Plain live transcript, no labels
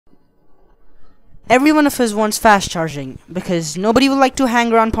Every one of us wants fast charging because nobody would like to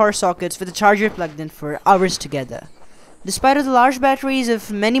hang around power sockets with a charger plugged in for hours together. Despite of the large batteries of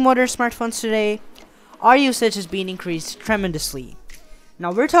many modern smartphones today, our usage has been increased tremendously.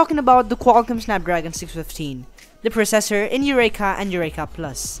 Now we're talking about the Qualcomm Snapdragon 615, the processor in Yureka and Yureka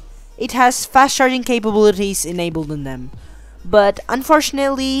Plus. It has fast charging capabilities enabled in them, but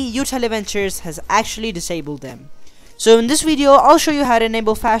unfortunately uTeleVentures has actually disabled them. So in this video, I'll show you how to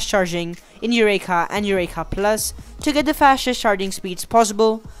enable fast charging in Yureka and Yureka Plus to get the fastest charging speeds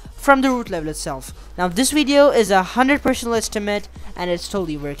possible from the root level itself. Now this video is a 100% estimate and it's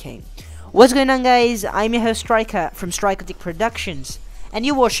totally working. What's going on, guys? I'm your host Striker from Striker Productions and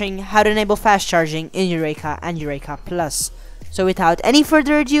you're watching how to enable fast charging in Yureka and Yureka Plus. So without any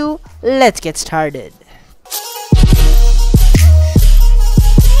further ado, let's get started.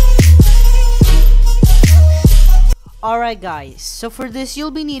 Alright guys, so for this you'll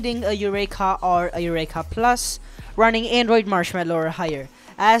be needing a Yureka or a Yureka Plus running Android Marshmallow or higher.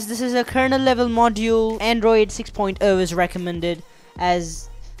 As this is a kernel level module, Android 6.0 is recommended as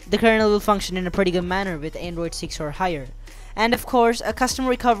the kernel will function in a pretty good manner with Android 6 or higher. And of course, a custom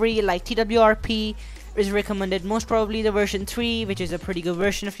recovery like TWRP is recommended, most probably the version 3, which is a pretty good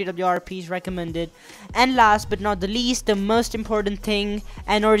version of TWRP is recommended. And last but not the least, the most important thing,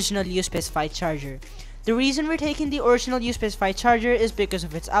 an original U-specified charger. The reason we're taking the original U-specified charger is because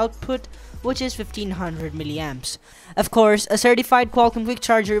of its output, which is 1500 milliamps. Of course, a certified Qualcomm quick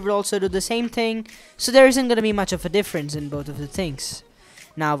charger will also do the same thing, so there isn't going to be much of a difference in both of the things.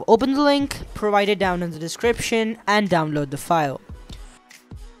 Now open the link provided down in the description and download the file.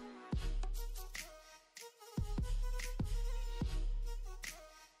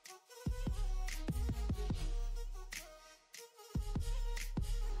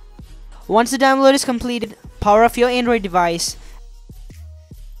 Once the download is completed, power off your Android device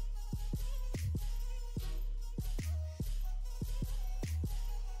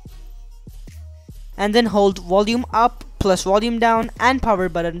and then hold volume up plus volume down and power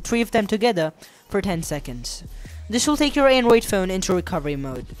button, 3 of them together, for 10 seconds. This will take your Android phone into recovery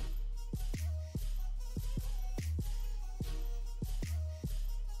mode.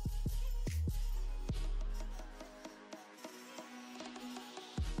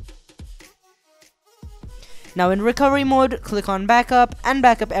 Now in recovery mode, click on backup and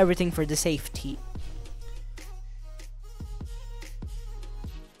back up everything for the safety.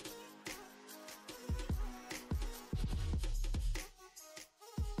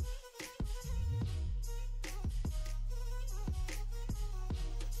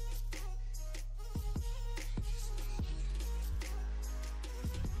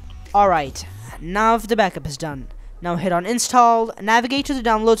 Alright, now the backup is done. Now hit on install, navigate to the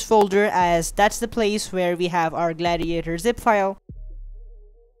downloads folder as that's the place where we have our Gladiator zip file.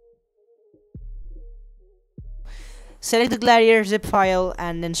 Select the Gladiator zip file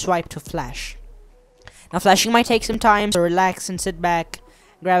and then swipe to flash. Now flashing might take some time, so relax and sit back,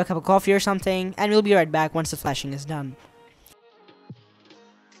 grab a cup of coffee or something, and we'll be right back once the flashing is done.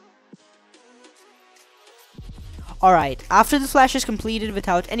 Alright, after the flash is completed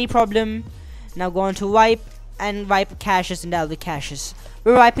without any problem, now go on to wipe and wipe caches and Adobe caches.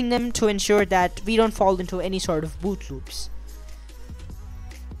 We're wiping them to ensure that we don't fall into any sort of boot loops.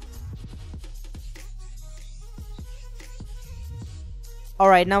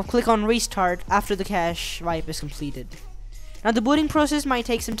 Alright, now click on restart after the cache wipe is completed. Now the booting process might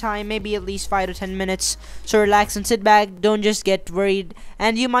take some time, maybe at least 5 to 10 minutes, so relax and sit back, don't just get worried,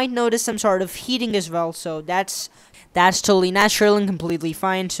 and you might notice some sort of heating as well, so that's totally natural and completely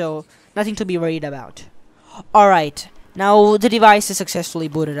fine, so nothing to be worried about. Alright, now the device is successfully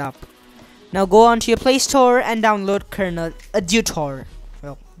booted up. Now go onto your Play Store and download kernel Adobe.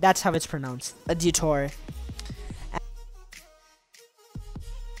 Well, that's how it's pronounced, Adobe.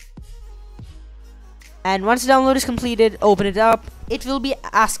 And once the download is completed, open it up. It will be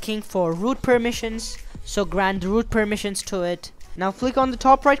asking for root permissions, so grant the root permissions to it. Now click on the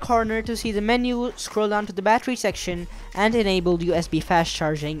top right corner to see the menu, scroll down to the battery section and enable USB fast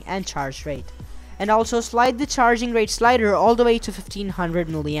charging and charge rate. And also slide the charging rate slider all the way to 1500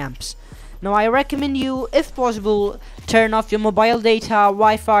 milliamps. Now I recommend you, if possible, turn off your mobile data,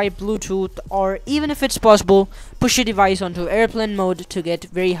 Wi-Fi, Bluetooth, or even if it's possible, push your device onto airplane mode to get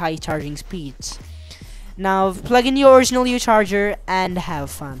very high charging speeds. Now plug in your original U charger and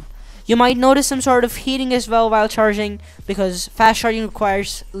have fun. You might notice some sort of heating as well while charging because fast charging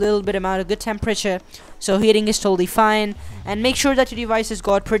requires a little bit amount of good temperature, so heating is totally fine, and make sure that your device has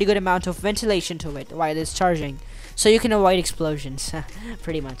got pretty good amount of ventilation to it while it's charging so you can avoid explosions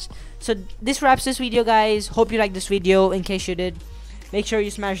pretty much. So this wraps this video, guys. Hope you liked this video. In case you did, Make sure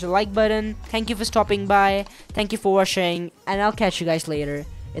you smash the like button. Thank you for stopping by. Thank you for watching, and I'll catch you guys later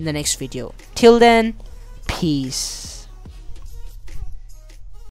in the next video. Till then, peace.